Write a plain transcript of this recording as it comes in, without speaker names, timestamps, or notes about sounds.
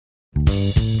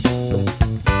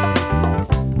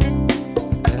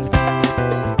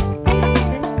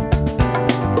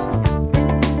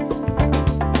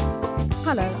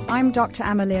I'm Dr.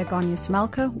 Amalia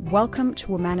Gonyas-Malka. Welcome to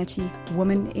Womanity,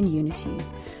 Woman in Unity,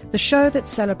 the show that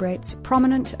celebrates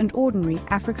prominent and ordinary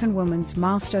African women's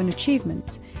milestone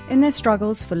achievements in their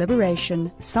struggles for liberation,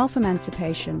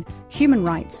 self-emancipation, human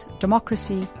rights,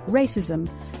 democracy, racism,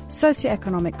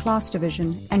 socioeconomic class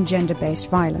division, and gender-based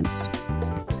violence.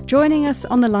 Joining us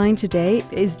on the line today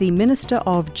is the Minister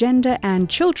of Gender and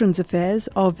Children's Affairs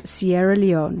of Sierra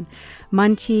Leone,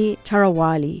 Manthi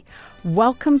Tarawali.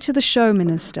 Welcome to the show,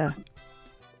 Minister.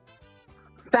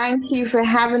 Thank you for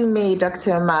having me,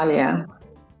 Dr. Amalia.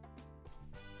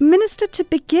 Minister, to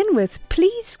begin with,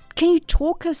 please, can you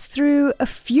talk us through a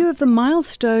few of the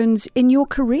milestones in your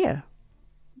career?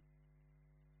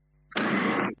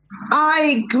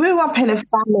 I grew up in a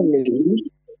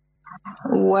family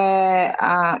where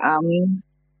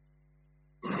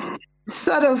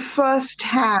sort of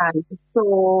firsthand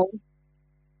saw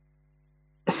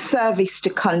service to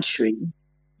country.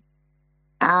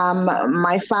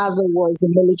 My father was a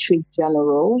military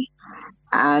general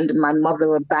and my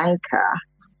mother a banker,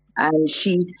 and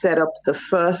she set up the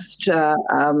first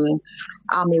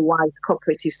Army Wives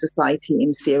Cooperative Society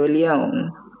in Sierra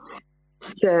Leone.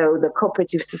 So the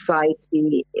cooperative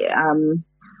society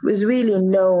was really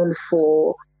known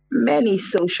for many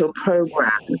social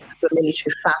programs for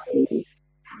military families,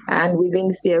 and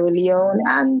within Sierra Leone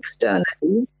and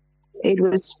externally, it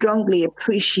was strongly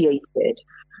appreciated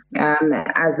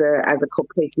as a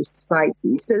cooperative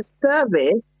society. So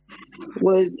service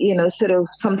was, sort of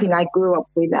something I grew up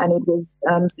with, and it was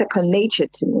second nature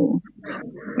to me.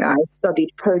 I studied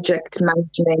project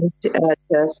management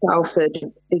at Salford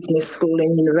Business School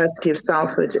and University of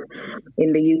Salford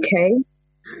in the UK,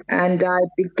 and I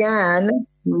began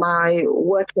my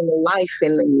working life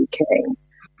in the UK.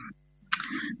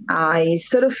 I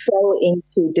sort of fell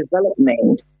into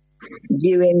development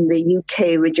during the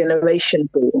UK regeneration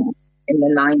boom in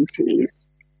the 90s.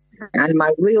 And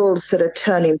my real sort of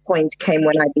turning point came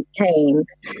when I became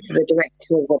the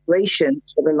Director of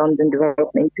Operations for the London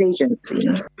Development Agency.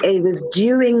 It was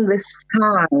during this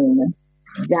time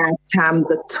that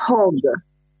the tug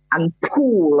and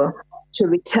pull to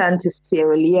return to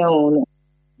Sierra Leone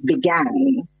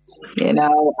began.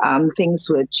 Things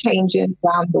were changing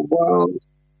around the world,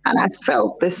 and I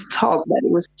felt this tug that it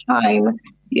was time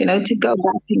to go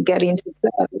back and get into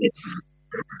service.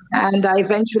 And I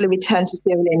eventually returned to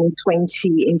Sierra Leone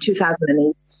in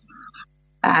 2008.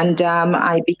 And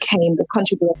I became the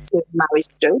country director of Marie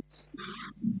Stopes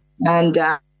and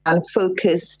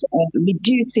focused on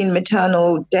reducing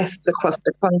maternal deaths across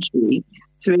the country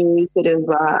through sort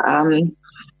of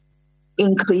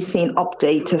increasing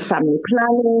update to family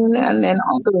planning and then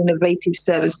other innovative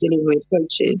service delivery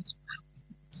approaches.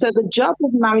 So the job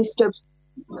of Marie Stopes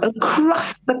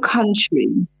across the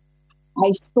country,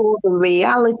 I saw the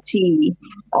reality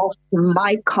of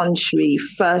my country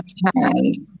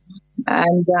firsthand,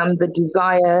 and the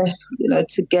desire,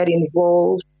 to get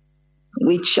involved,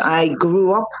 which I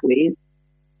grew up with,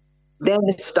 then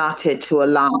it started to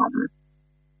alarm.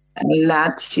 And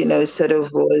that, sort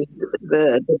of was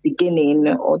the beginning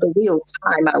or the real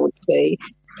time, I would say,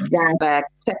 that I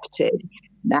accepted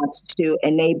that to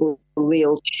enable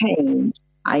real change,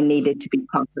 I needed to be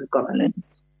part of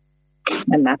governance.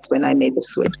 And that's when I made the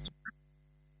switch.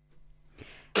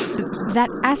 That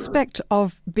aspect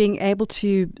of being able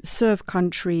to serve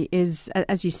country is,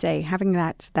 as you say, having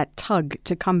that tug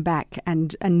to come back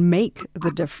and make the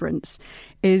difference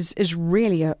is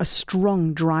really a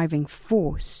strong driving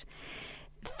force.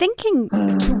 Thinking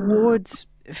towards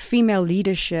female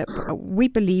leadership, we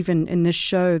believe in this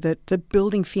show that the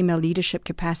building female leadership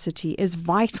capacity is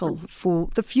vital for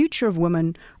the future of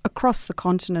women across the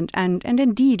continent and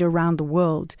indeed around the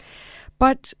world.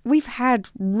 But we've had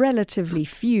relatively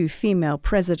few female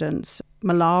presidents: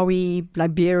 Malawi,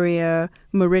 Liberia,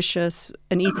 Mauritius,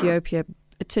 and Ethiopia,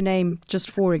 to name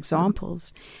just 4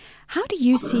 examples. How do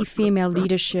you see female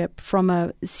leadership from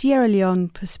a Sierra Leone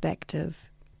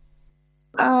perspective?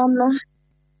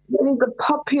 There is a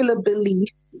popular belief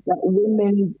that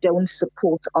women don't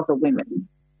support other women.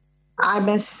 I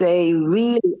must say,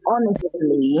 really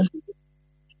honestly,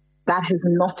 that has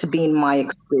not been my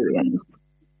experience.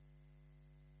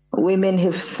 Women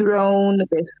have thrown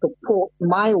their support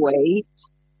my way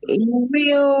in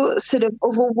real sort of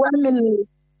overwhelming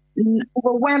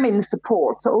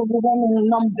support, overwhelming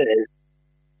numbers.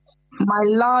 My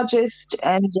largest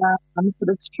and sort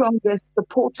of strongest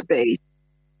support base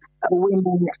are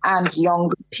women and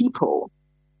young people.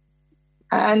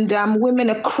 And women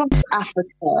across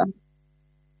Africa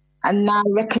are now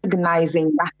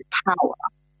recognizing that power,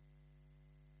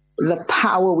 the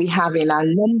power we have in our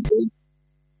numbers,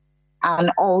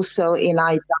 and also in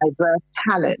our diverse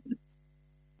talent.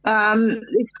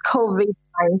 This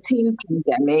COVID-19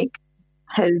 pandemic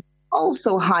has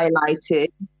also highlighted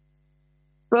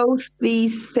both the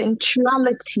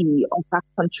centrality of our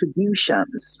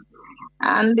contributions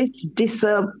and this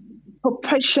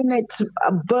disproportionate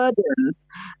burdens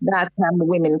that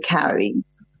women carry.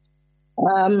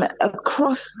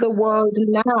 Across the world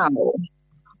now,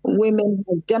 women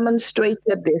have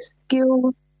demonstrated their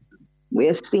skills.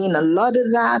 We're seeing a lot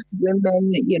of that.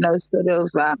 Women,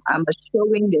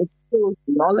 showing their skills,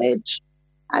 knowledge,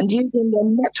 and using their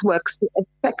networks to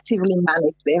effectively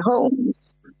manage their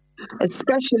homes,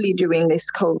 especially during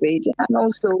this COVID, and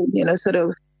also,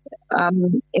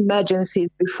 emergencies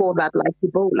before that, like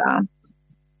Ebola.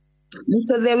 And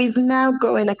so there is now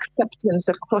growing acceptance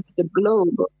across the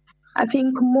globe, I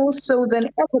think more so than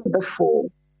ever before,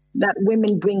 that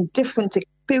women bring different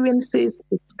experiences,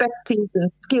 perspectives,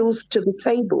 and skills to the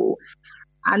table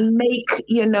and make,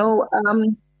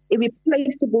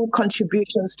 irreplaceable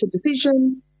contributions to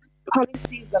decisions,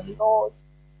 policies, and laws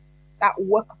that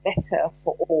work better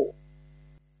for all.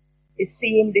 We're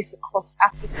seeing this across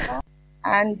Africa,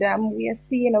 and we are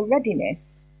seeing a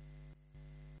readiness.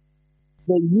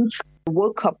 The youth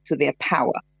woke up to their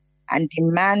power and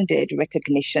demanded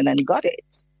recognition and got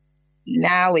it.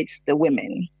 Now it's the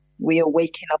women. We are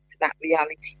waking up to that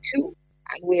reality too,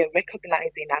 and we are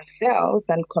recognizing ourselves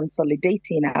and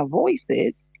consolidating our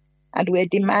voices, and we're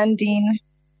demanding,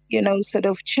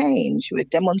 change. We're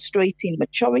demonstrating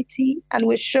maturity, and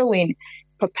we're showing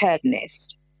preparedness,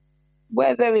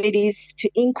 whether it is to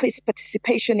increase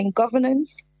participation in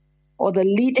governance or the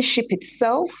leadership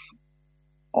itself,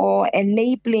 or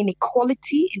enabling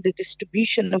equality in the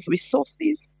distribution of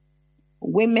resources.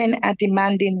 Women are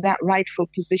demanding that rightful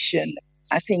position,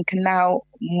 I think, now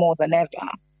more than ever.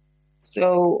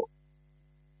 So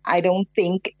I don't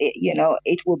think,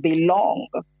 it will be long,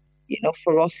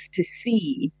 for us to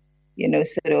see,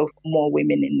 more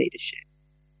women in leadership.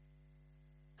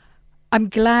 I'm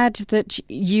glad that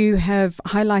you have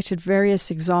highlighted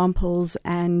various examples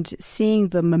and seeing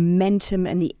the momentum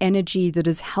and the energy that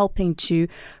is helping to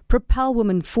propel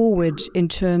women forward in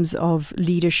terms of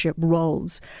leadership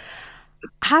roles.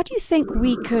 How do you think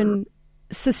we can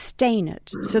sustain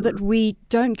it so that we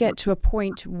don't get to a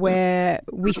point where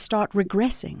we start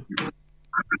regressing?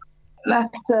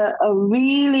 That's a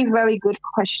really very good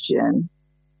question.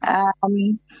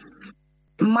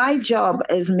 My job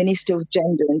as Minister of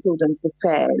Gender and Children's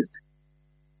Affairs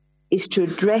is to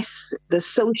address the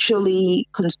socially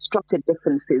constructed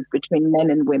differences between men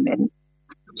and women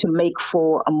to make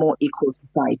for a more equal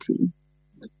society.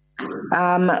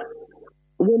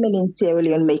 Women in Sierra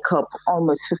Leone make up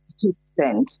almost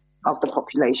 52% of the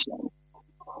population.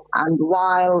 And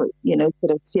while,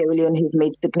 Sierra Leone has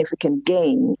made significant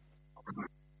gains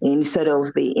in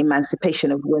the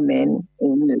emancipation of women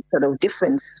in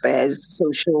different spheres,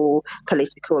 social,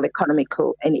 political, economic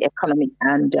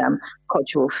and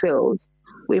cultural fields,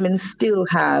 women still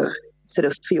have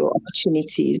fewer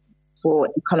opportunities for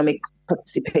economic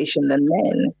participation than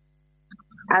men.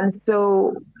 And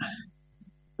so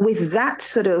with that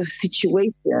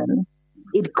situation,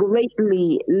 it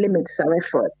greatly limits our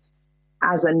efforts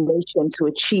as a nation to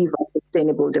achieve our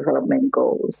sustainable development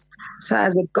goals. So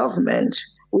as a government,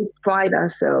 we pride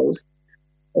ourselves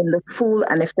in the full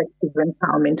and effective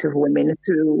empowerment of women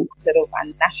through our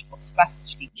national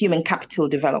strategy, human capital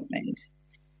development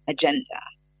agenda.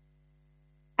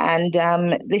 And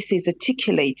this is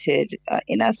articulated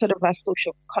in our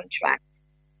social contract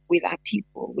with our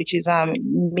people, which is our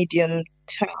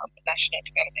medium-term national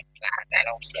development plan, and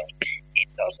also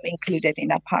it's also included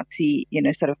in our party,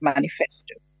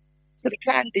 manifesto. So the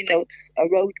plan denotes a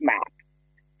roadmap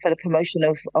for the promotion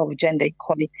of gender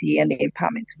equality and the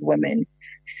empowerment of women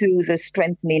through the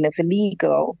strengthening of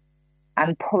legal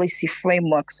and policy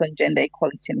frameworks on gender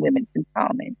equality and women's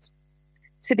empowerment.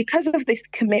 So because of this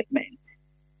commitment,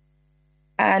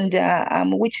 and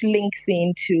which links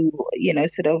into,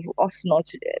 us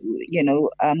not,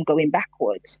 going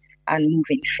backwards and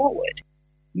moving forward,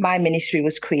 my ministry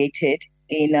was created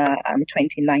in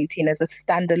 2019 as a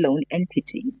standalone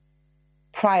entity.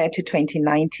 Prior to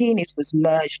 2019, it was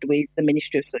merged with the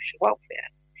Ministry of Social Welfare.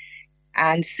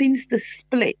 And since the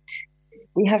split,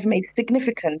 we have made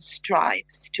significant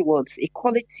strides towards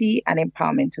equality and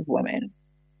empowerment of women.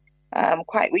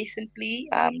 Quite recently,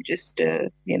 just a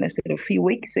few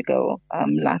weeks ago,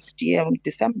 last year,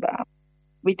 December,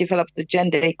 we developed the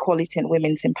Gender Equality and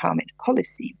Women's Empowerment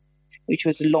Policy, which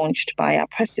was launched by our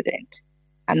president.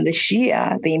 And this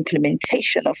year, the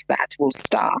implementation of that will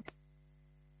start.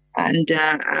 And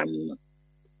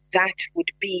that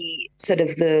would be sort of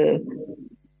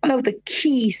one of the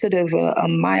key sort of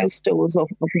milestones of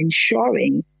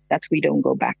ensuring that we don't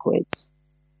go backwards.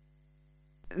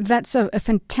 That's a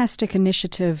fantastic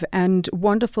initiative, and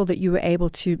wonderful that you were able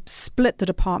to split the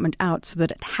department out so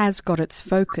that it has got its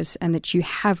focus and that you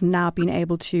have now been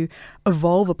able to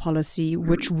evolve a policy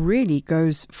which really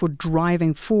goes for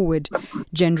driving forward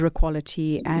gender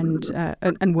equality and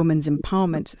women's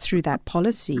empowerment through that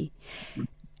policy.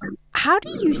 How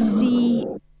do you see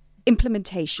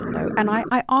implementation, though? And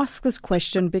I ask this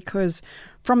question because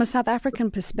from a South African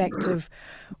perspective,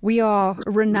 we are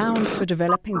renowned for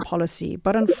developing policy,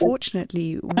 but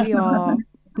unfortunately, we are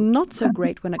not so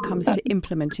great when it comes to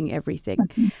implementing everything.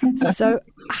 So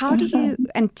how do you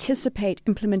anticipate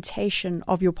implementation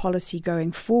of your policy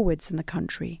going forwards in the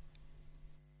country?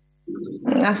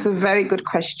 That's a very good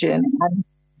question.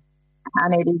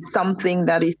 And it is something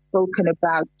that is spoken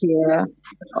about here,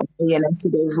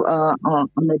 sort of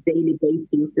on a daily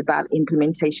basis about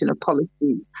implementation of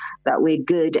policies, that we're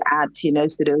good at,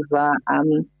 sort of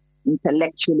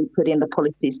intellectually putting the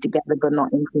policies together but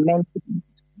not implementing.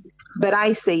 But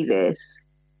I say this,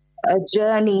 a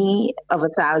journey of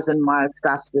 1,000 miles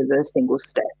starts with a single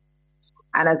step.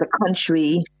 And as a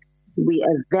country, we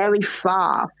are very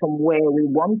far from where we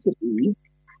want to be,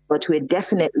 but we're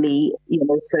definitely,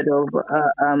 sort of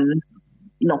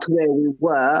not where we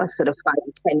were sort of 5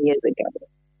 to 10 years ago.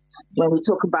 When we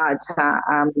talk about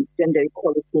gender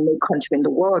equality, no country in the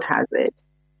world has it.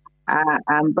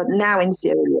 But now in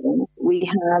Sierra Leone, we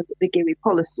have the GERI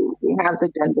policy. We have the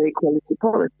gender equality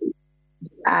policy.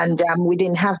 And we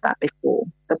didn't have that before.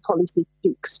 The policy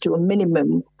speaks to a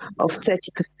minimum of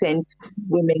 30%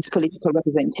 women's political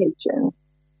representation.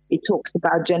 It talks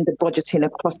about gender budgeting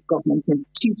across government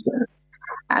institutions,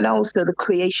 and also the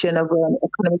creation of an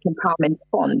economic empowerment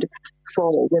fund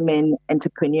for women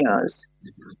entrepreneurs.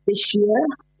 This year,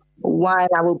 while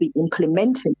I will be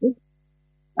implementing it,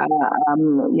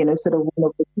 sort of one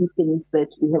of the key things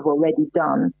that we have already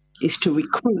done is to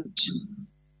recruit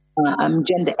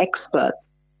gender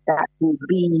experts that will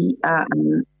be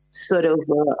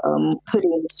put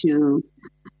into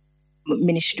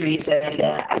ministries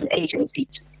and agencies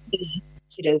to see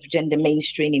sort of gender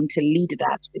mainstreaming, to lead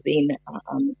that within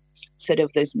sort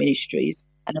of those ministries,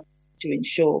 and to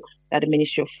ensure that the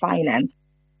Ministry of Finance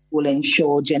will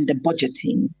ensure gender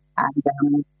budgeting. And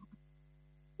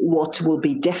what will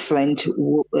be different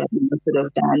sort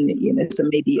of than, so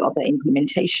maybe other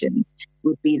implementations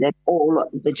would be that all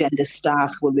the gender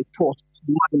staff will report to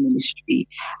one ministry,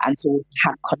 and so we'll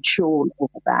have control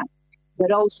over that.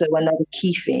 But also another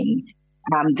key thing,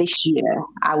 this year,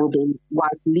 I will be,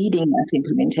 whilst leading that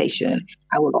implementation,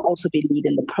 I will also be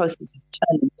leading the process of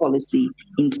turning policy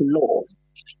into law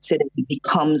so that it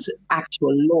becomes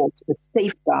actual law to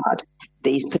safeguard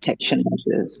these protection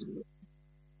measures.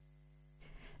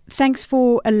 Thanks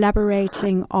for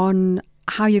elaborating on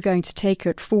how you're going to take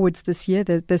it forwards this year.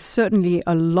 There's certainly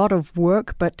a lot of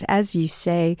work, but as you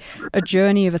say, a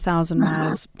journey of 1,000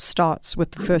 miles starts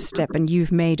with the first step, and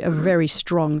you've made a very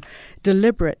strong,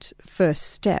 deliberate first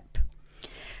step.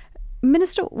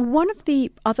 Minister, one of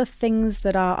the other things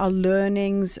that our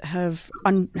learnings have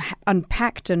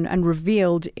unpacked and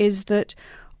revealed is that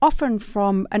often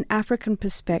from an African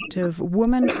perspective,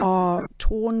 women are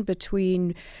torn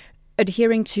between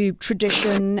adhering to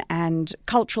tradition and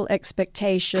cultural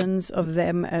expectations of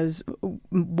them as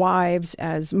wives,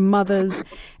 as mothers,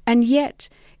 and yet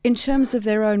in terms of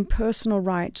their own personal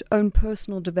right, own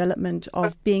personal development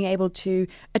of being able to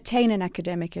attain an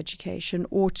academic education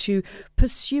or to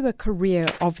pursue a career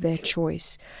of their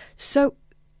choice. So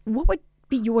what would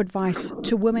be your advice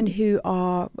to women who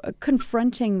are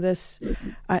confronting this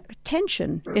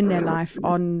tension in their life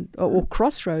or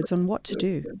crossroads on what to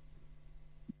do?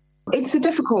 It's a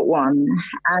difficult one,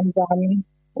 and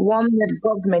one that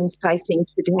governments, I think,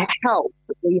 should help,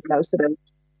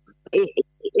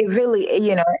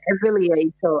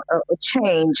 evaluate or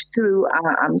change through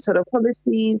sort of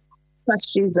policies,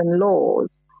 strategies, and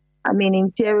laws. I mean, in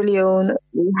Sierra Leone,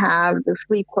 we have the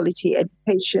free quality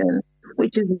education,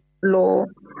 which is law,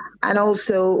 and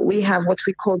also we have what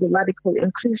we call the radical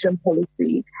inclusion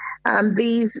policy.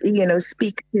 These,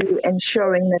 speak to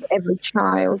ensuring that every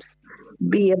child,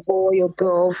 be a boy or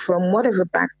girl from whatever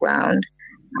background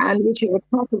and whichever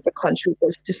part of the country,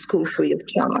 goes to school free of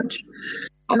charge.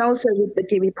 And also with the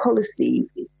GERI policy,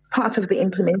 part of the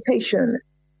implementation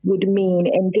would mean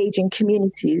engaging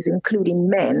communities, including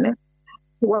men,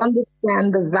 to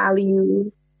understand the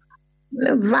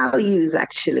values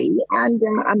actually, and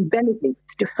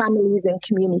benefits to families and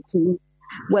communities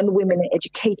when women are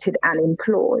educated and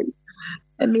employed.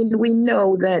 I mean, we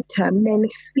know that men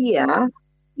fear,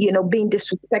 being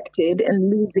disrespected and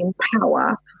losing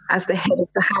power as the head of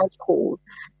the household.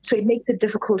 So it makes it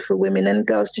difficult for women and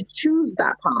girls to choose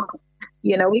that path.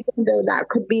 Even though that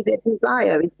could be their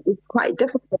desire, it's quite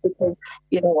difficult because,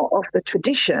 of the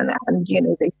tradition and,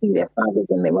 they see their fathers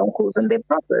and their uncles and their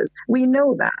brothers. We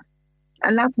know that.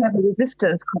 And that's where the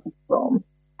resistance comes from.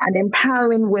 And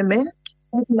empowering women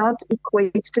does not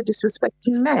equate to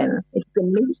disrespecting men. It's the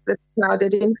myth that's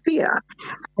clouded in fear.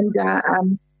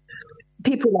 And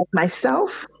people like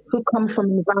myself who come from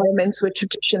environments where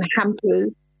tradition hampers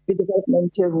the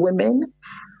development of women.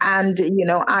 And,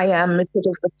 I am sort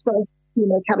of the first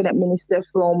female cabinet minister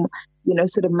from,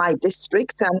 sort of my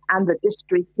district and the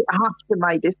district after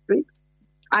my district.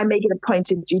 I make it a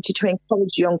point of duty to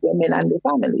encourage young women and their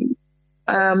families.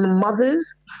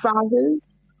 Mothers, fathers,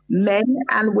 men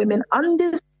and women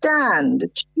understand,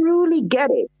 truly get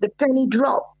it, the penny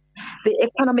drop, the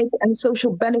economic and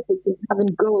social benefits of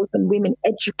having girls and women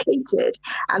educated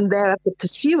and thereafter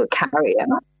pursue a career.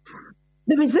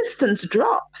 The resistance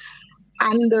drops.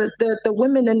 And the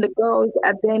women and the girls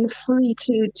are then free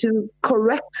to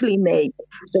correctly make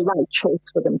the right choice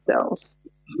for themselves.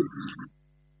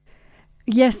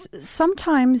 Yes,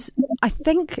 sometimes I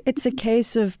think it's a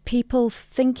case of people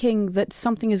thinking that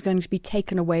something is going to be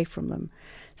taken away from them.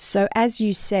 So as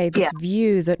you say, this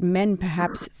view that men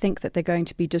perhaps think that they're going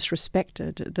to be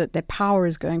disrespected, that their power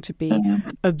is going to be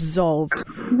absolved.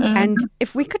 And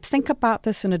if we could think about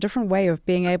this in a different way of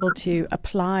being able to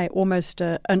apply almost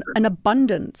an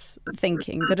abundance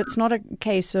thinking, that it's not a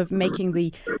case of making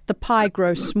the pie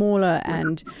grow smaller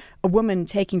and a woman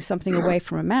taking something away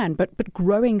from a man, but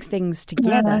growing things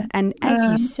together. And as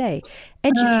you say,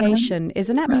 education is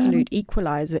an absolute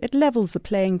equalizer. It levels the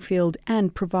playing field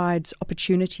and provides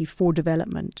opportunity for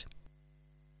development.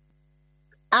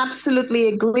 Absolutely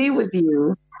agree with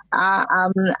you.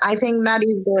 I think that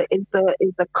is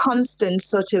the constant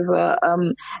sort of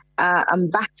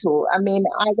battle. I mean,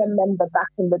 I remember back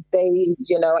in the day,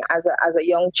 as a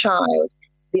young child,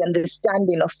 the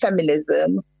understanding of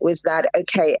feminism was that,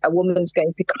 okay, a woman's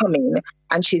going to come in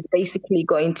and she's basically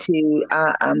going to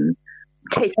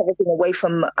take everything away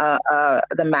from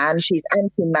the man. She's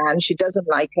anti-man. She doesn't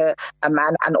like a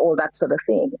man and all that sort of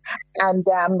thing. And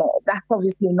that's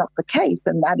obviously not the case.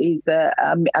 And that is a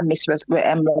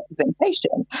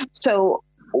misrepresentation. So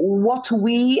what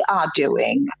we are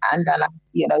doing, and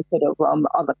sort of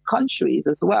other countries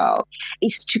as well,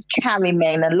 is to carry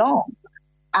men along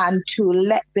and to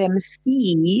let them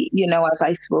see, as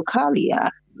I spoke earlier,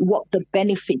 what the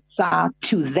benefits are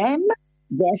to them,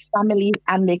 their families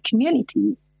and their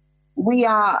communities. We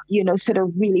are, sort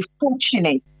of really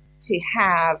fortunate to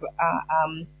have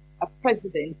a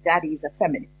president that is a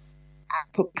feminist,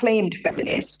 a proclaimed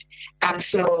feminist. And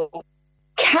so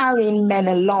carrying men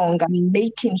along and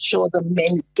making sure the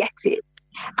men get it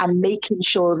and making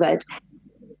sure that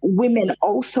women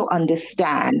also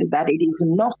understand that it is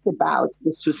not about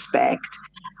disrespect.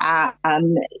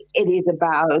 It is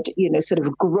about, sort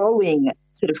of growing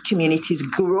sort of communities,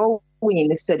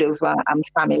 growing sort of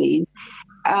families.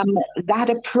 That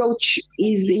approach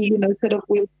is, sort of,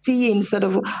 we're seeing sort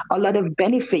of a lot of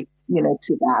benefits,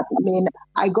 to that. I mean,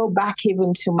 I go back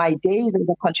even to my days as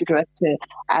a country director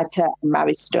at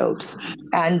Marie Stopes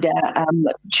and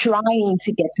trying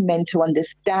to get men to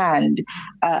understand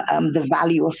the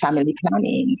value of family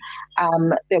planning.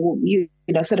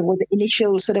 There sort of was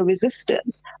initial sort of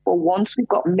resistance, but once we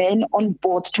got men on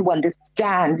board to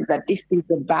understand that this is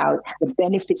about the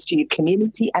benefits to your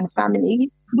community and family,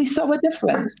 we saw a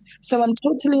difference. So I'm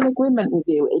totally in agreement with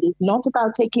you. It is not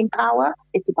about taking power,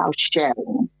 it's about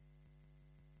sharing.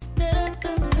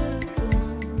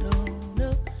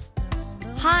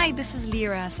 Hi, this is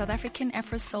Lyra, South African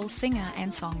Afro Soul singer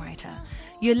and songwriter.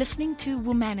 You're listening to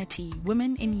Womanity,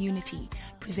 Women in Unity,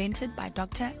 presented by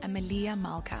Dr. Amelia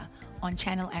Malka on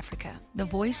Channel Africa, the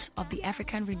voice of the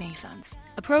African Renaissance,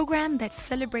 a program that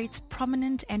celebrates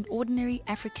prominent and ordinary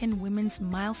African women's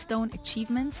milestone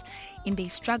achievements in their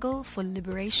struggle for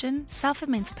liberation,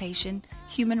 self-emancipation,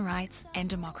 human rights, and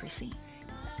democracy.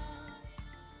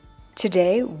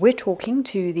 Today, we're talking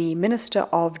to the Minister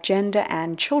of Gender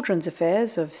and Children's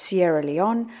Affairs of Sierra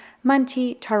Leone,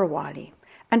 Manti Tarawali,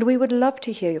 and we would love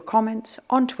to hear your comments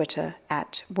on Twitter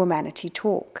at Womanity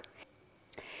Talk.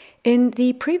 In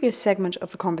the previous segment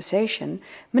of the conversation,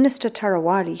 Minister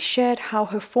Tarawali shared how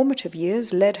her formative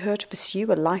years led her to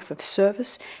pursue a life of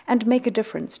service and make a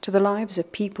difference to the lives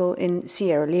of people in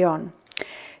Sierra Leone.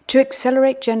 To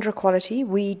accelerate gender equality,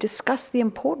 we discuss the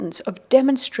importance of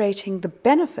demonstrating the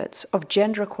benefits of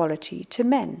gender equality to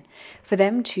men, for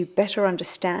them to better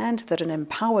understand that an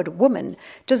empowered woman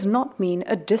does not mean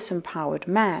a disempowered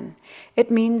man.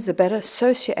 It means a better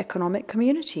socioeconomic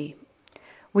community.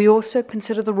 We also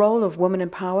consider the role of women in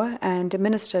power, and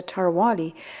Minister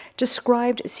Tarawali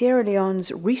described Sierra Leone's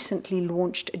recently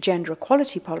launched gender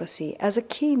equality policy as a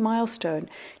key milestone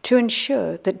to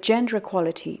ensure that gender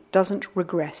equality doesn't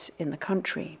regress in the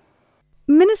country.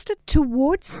 Minister,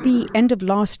 towards the end of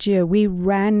last year, we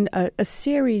ran a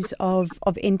series of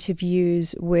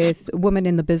interviews with women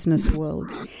in the business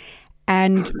world.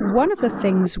 And one of the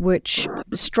things which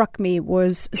struck me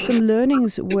was some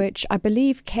learnings which I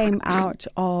believe came out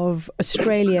of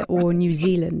Australia or New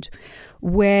Zealand,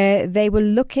 where they were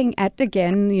looking at,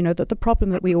 again, the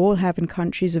problem that we all have in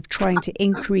countries of trying to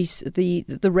increase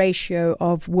the ratio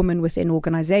of women within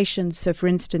organizations. So, for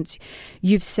instance,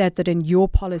 you've said that in your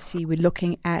policy we're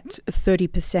looking at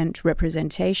 30%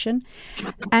 representation.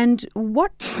 And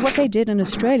what they did in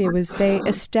Australia was they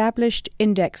established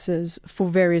indexes for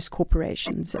various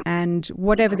corporations, and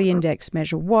whatever the index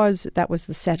measure was, that was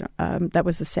the set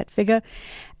figure.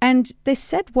 And they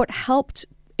said what helped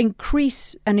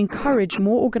increase and encourage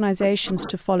more organizations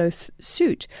to follow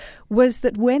suit was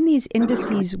that when these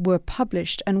indices were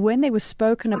published and when they were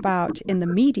spoken about in the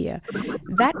media,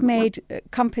 that made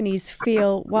companies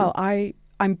feel, well,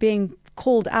 I'm being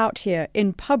called out here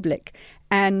in public.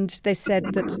 And they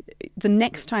said that the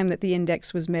next time that the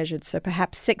index was measured, so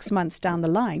perhaps 6 months down the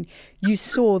line, you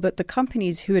saw that the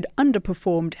companies who had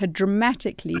underperformed had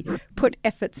dramatically put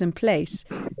efforts in place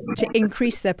to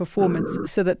increase their performance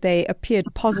so that they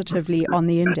appeared positively on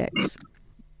the index.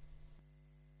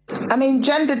 I mean,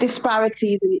 gender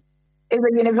disparity is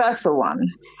a universal one.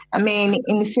 I mean,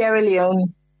 in Sierra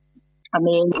Leone,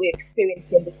 we're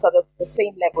experiencing the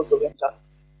same levels of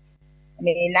injustice. I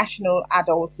mean, national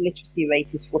adult literacy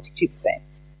rate is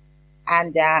 42%.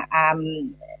 And,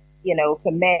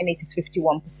 for men, it is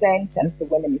 51%, and for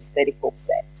women, it's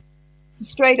 34%. So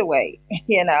straight away,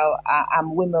 women are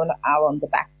on the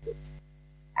back foot.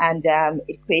 And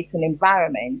it creates an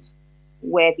environment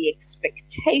where the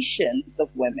expectations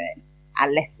of women are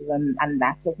lesser than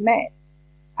that of men.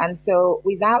 And so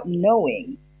without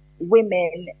knowing,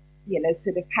 women,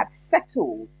 had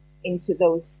settled into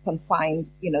those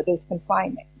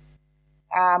confinements.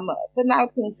 But now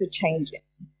things are changing.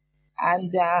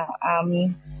 And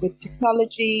with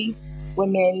technology,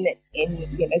 women in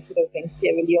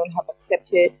Sierra Leone have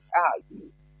accepted,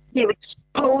 they're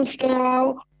exposed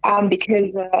now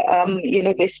because,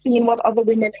 they've seen what other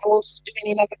women are also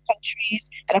doing in other countries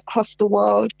and across the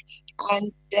world.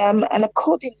 And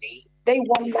accordingly, they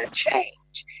want that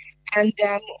change. And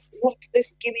what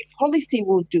this GIWI policy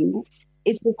will do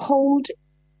is to hold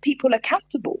people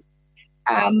accountable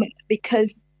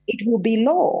because it will be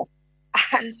law.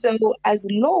 And so as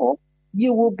law,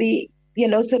 you will be,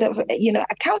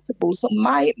 accountable. So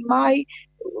my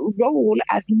role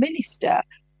as minister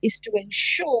is to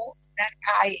ensure that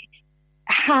I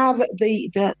have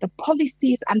the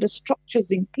policies and the structures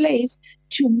in place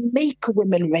to make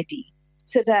women ready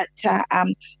so that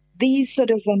these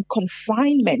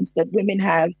confinements that women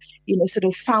have,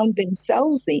 found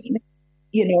themselves in,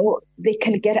 they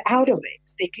can get out of it.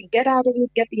 They can get out of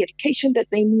it, get the education that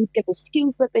they need, get the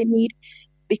skills that they need,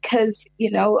 because,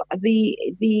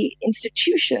 the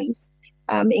institutions,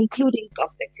 including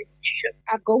government institutions,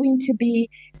 are going to be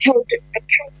held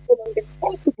accountable and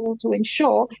responsible to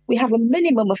ensure we have a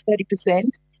minimum of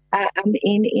 30%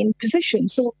 in position.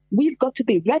 So we've got to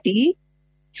be ready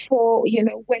for,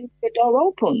 when the door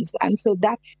opens. And so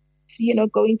that's,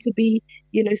 going to be,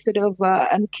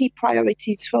 key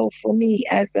priorities for me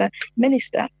as a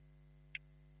minister.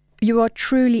 You are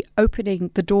truly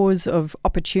opening the doors of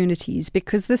opportunities,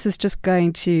 because this is just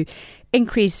going to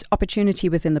increase opportunity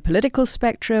within the political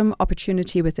spectrum,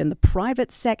 opportunity within the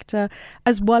private sector,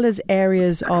 as well as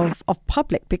areas of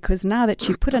public, because now that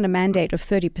you put in a mandate of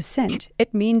 30%,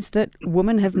 it means that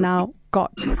women have now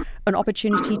got an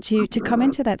opportunity to come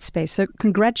into that space. So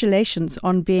congratulations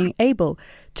on being able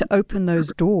to open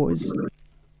those doors.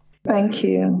 Thank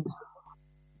you.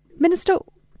 Minister,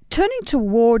 turning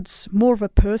towards more of a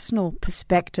personal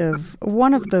perspective,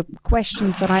 one of the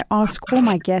questions that I ask all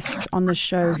my guests on the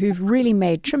show who've really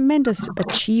made tremendous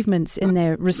achievements in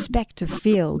their respective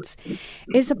fields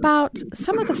is about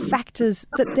some of the factors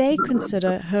that they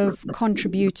consider have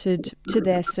contributed to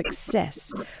their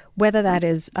success, whether that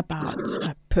is about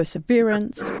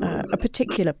perseverance, a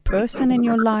particular person in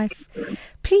your life.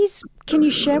 Please, can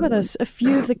you share with us a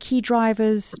few of the key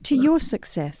drivers to your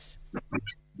success?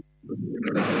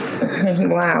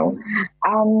 Wow.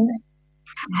 Um,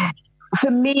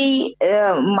 for me,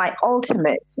 my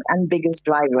ultimate and biggest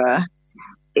driver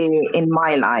in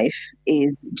my life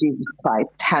is Jesus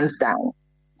Christ, hands down.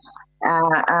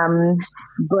 Uh, um,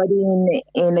 but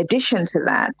in addition to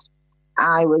that,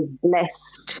 I was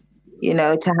blessed,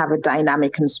 to have a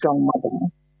dynamic and strong mother.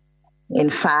 In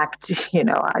fact,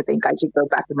 I think I should go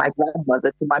back to my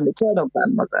grandmother, to my maternal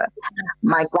grandmother.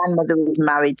 My grandmother was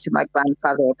married to my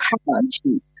grandfather, a paramount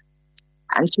chief,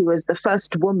 and she was the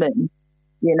first woman,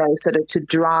 sort of to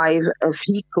drive a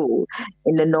vehicle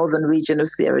in the northern region of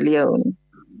Sierra Leone.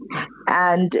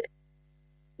 And,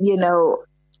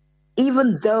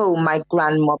 even though my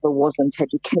grandmother wasn't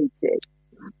educated,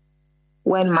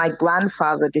 when my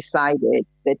grandfather decided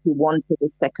that he wanted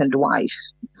a second wife,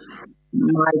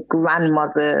 my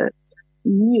grandmother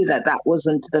knew that that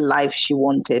wasn't the life she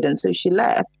wanted, and so she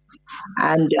left.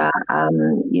 And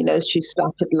she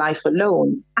started life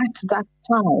alone. At that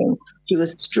time, she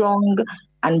was strong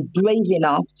and brave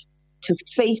enough to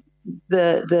face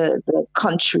the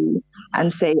country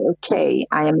and say, "Okay,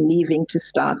 I am leaving to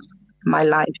start my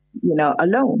life,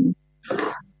 alone."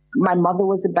 My mother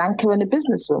was a banker and a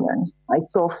businesswoman. I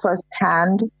saw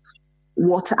firsthand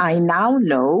what I now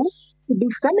know to be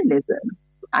feminism.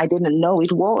 I didn't know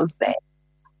it was then.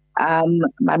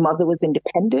 My mother was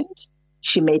independent.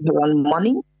 She made her own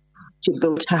money. She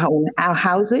built her own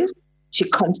houses. She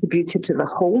contributed to the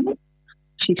home.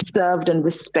 She served and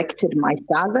respected my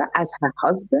father as her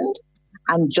husband.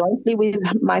 And jointly with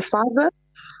my father,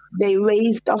 they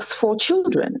raised us 4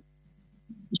 children.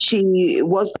 She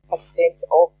was the president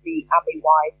of the Army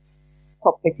Wives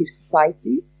Cooperative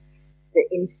Society. The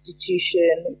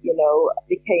institution,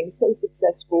 became so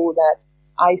successful that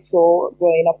I saw,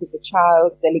 growing up as a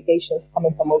child, delegations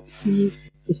coming from overseas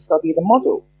to study the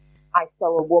model. I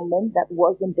saw a woman that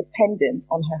wasn't dependent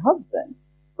on her husband,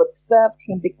 but served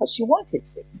him because she wanted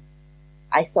to.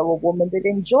 I saw a woman that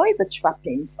enjoyed the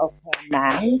trappings of her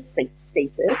man's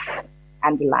status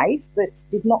and life, but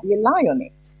did not rely on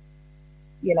it.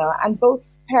 And both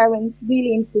parents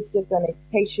really insisted on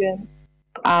education,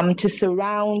 to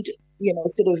surround,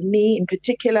 sort of me in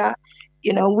particular,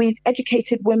 with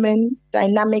educated women,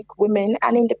 dynamic women,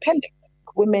 and independent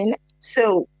women.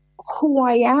 So who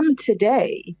I am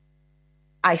today,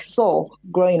 I saw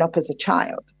growing up as a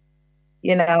child.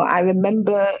 I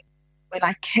remember when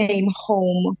I came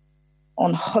home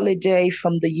on holiday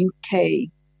from the UK,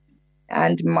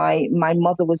 and my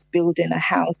mother was building a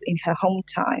house in her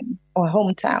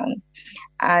hometown.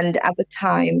 And at the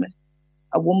time,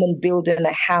 a woman building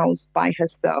a house by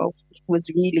herself was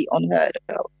really unheard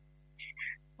of.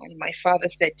 And my father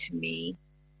said to me,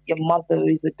 "Your mother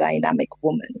is a dynamic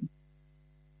woman."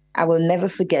 I will never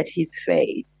forget his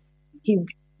face. He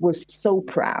was so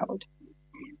proud.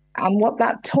 And what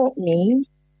that taught me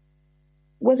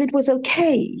was it was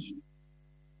okay.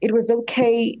 It was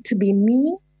okay to be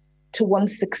me, to want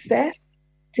success,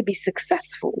 to be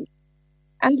successful,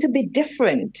 and to be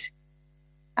different.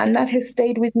 And that has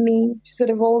stayed with me sort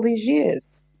of all these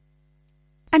years.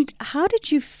 And how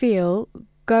did you feel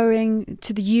going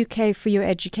to the UK for your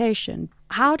education?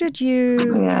 How did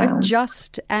you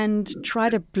adjust and try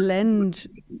to blend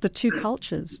the two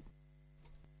cultures?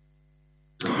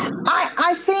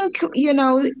 I think,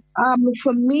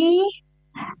 for me,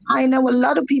 I know a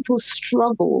lot of people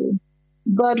struggle,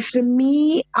 but for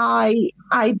me, I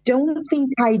don't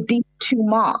think I did too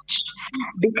much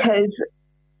because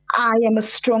I am a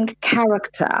strong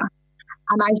character.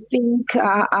 And I think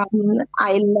I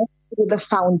left with a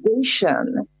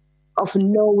foundation of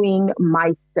knowing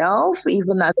myself,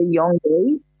 even at a young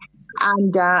age,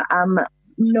 and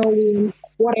knowing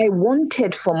what I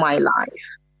wanted for my life.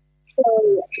 So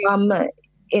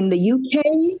in the UK,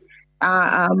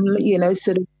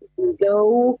 sort of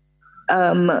though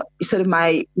sort of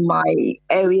my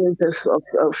areas of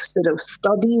sort of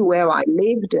study where I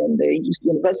lived and the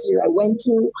universities I went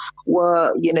to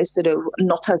were, sort of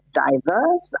not as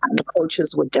diverse and the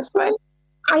cultures were different.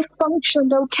 I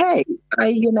functioned okay.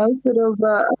 I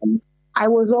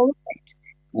was all right.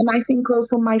 And I think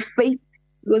also my faith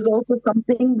was also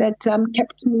something that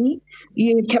kept me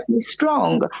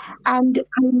strong. And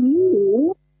I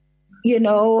knew, I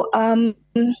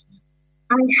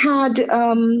had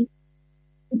I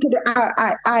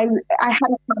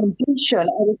had a foundation.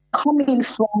 I was coming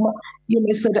from,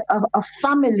 sort of a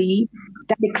family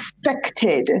that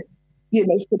expected,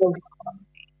 sort of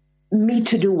me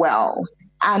to do well.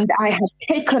 And I had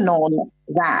taken on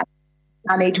that.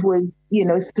 And it was,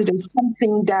 sort of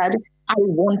something that I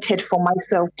wanted for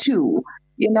myself too.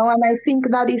 And I think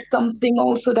that is something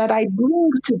also that I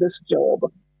bring to this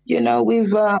job.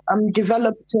 we've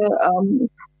developed a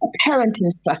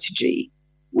parenting strategy,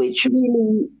 which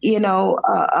really,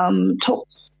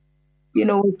 talks,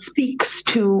 speaks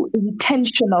to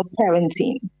intentional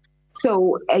parenting.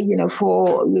 So,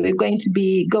 we're going to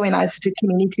be going out to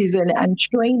communities and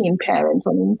training parents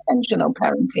on intentional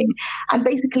parenting. And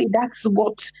basically, that's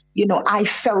what, I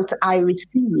felt I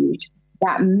received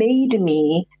that made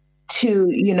me to,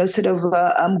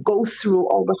 go through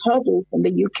all the hurdles in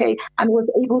the UK and was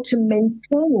able to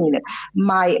maintain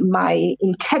my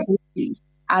integrity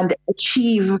and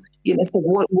achieve,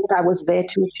 what I was there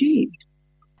to achieve.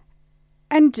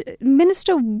 And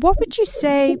Minister, what would you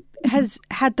say has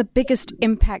had the biggest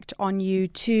impact on you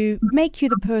to make you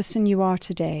the person you are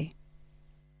today?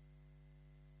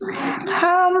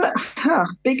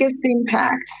 Biggest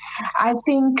impact. I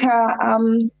think,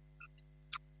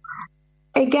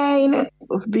 again,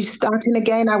 starting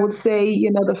again, I would say,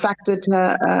 the fact that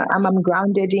I'm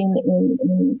grounded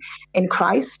in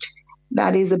Christ.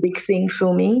 That is a big thing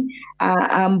for me.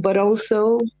 But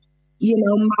also,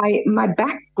 my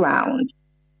background.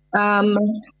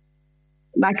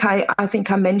 Like I think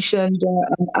I mentioned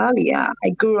earlier,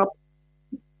 I grew up,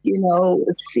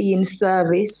 seeing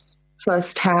service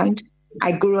firsthand.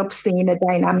 I grew up seeing a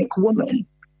dynamic woman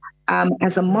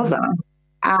as a mother,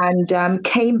 and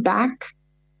came back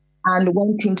and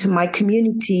went into my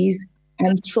communities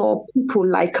and saw people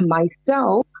like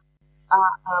myself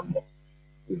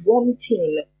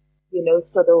wanting,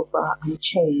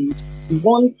 change,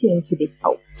 wanting to be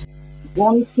helped,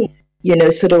 wanting,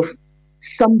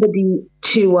 somebody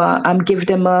to give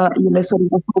them a, a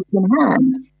helping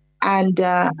hand. And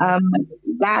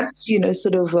that,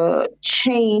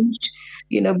 changed,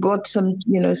 brought some,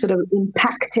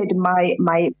 impacted my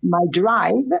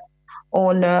drive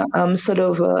on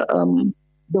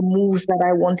the moves that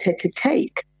I wanted to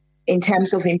take in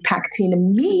terms of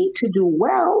impacting me to do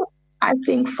well. I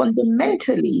think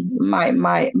fundamentally my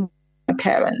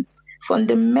parents,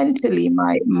 fundamentally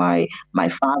my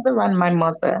father and my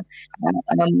mother,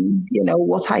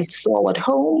 what I saw at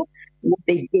home, what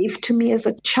they gave to me as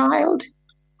a child,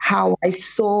 how I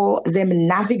saw them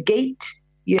navigate,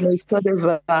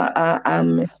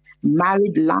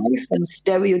 married life and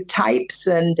stereotypes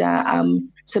and the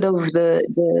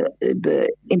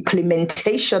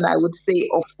implementation, I would say,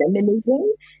 of feminism.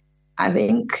 I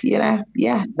think,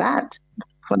 that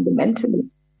fundamentally.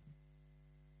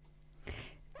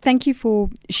 Thank you for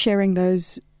sharing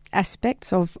those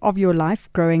aspects of your life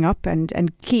growing up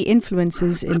and key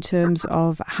influences in terms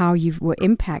of how you were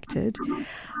impacted.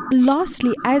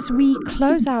 Lastly, as we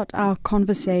close out our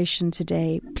conversation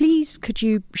today, please could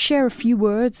you share a few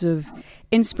words of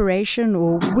inspiration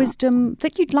or wisdom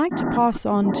that you'd like to pass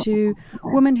on to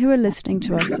women who are listening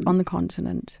to us on the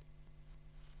continent?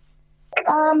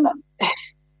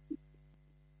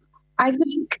 I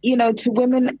think, to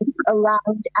women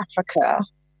around Africa,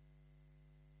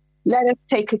 let us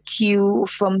take a cue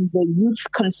from the youth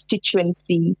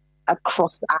constituency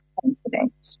across our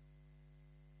continent.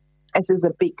 This is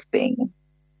a big thing.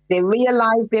 They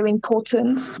realize their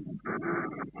importance,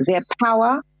 their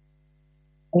power,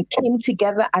 and came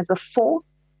together as a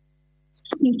force,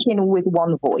 speaking with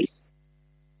one voice.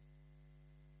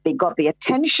 They got the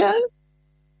attention,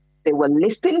 they were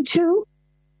listened to,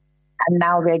 and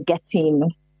now they're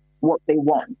getting what they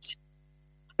want.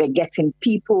 They're getting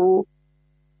people,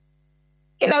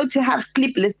 to have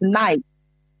sleepless nights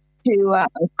to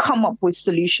come up with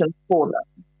solutions for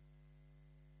them.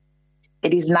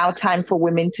 It is now time for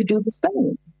women to do the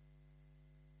same.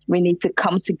 We need to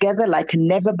come together like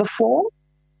never before.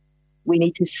 We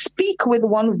need to speak with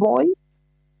one voice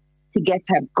to get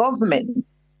our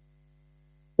governments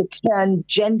to turn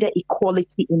gender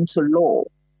equality into law.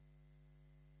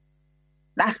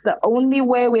 That's the only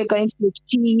way we're going to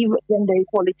achieve gender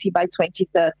equality by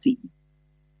 2030.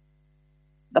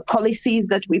 The policies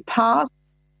that we pass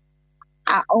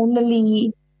are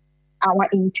only our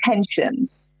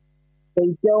intentions.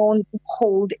 They don't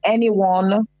hold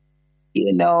anyone,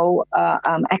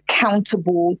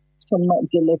 accountable for not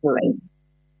delivering.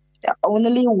 The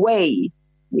only way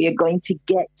we are going to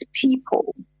get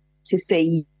people to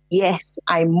say, yes,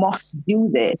 I must do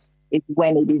this, is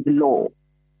when it is law.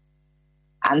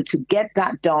 And to get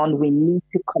that done, we need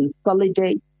to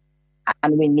consolidate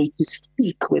and we need to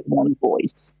speak with one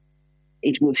voice.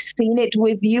 We've seen it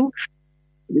with youth.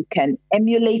 We can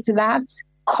emulate that,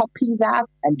 copy that,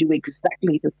 and do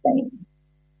exactly the same.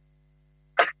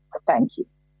 Thank you.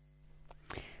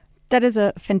 That is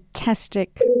a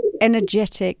fantastic,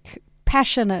 energetic,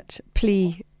 passionate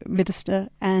plea Minister,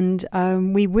 and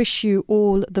we wish you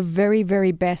all the very,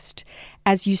 very best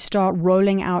as you start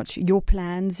rolling out your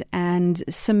plans and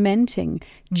cementing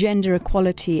gender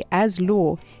equality as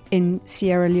law in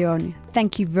Sierra Leone.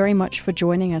 Thank you very much for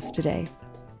joining us today.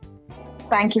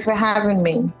 Thank you for having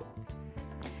me.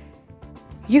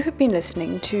 You have been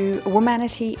listening to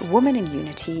Womanity, Women in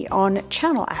Unity on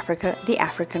Channel Africa, The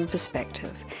African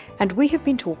Perspective. And we have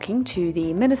been talking to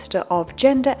the Minister of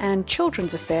Gender and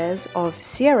Children's Affairs of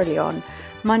Sierra Leone,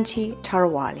 Manti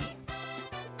Tarawale.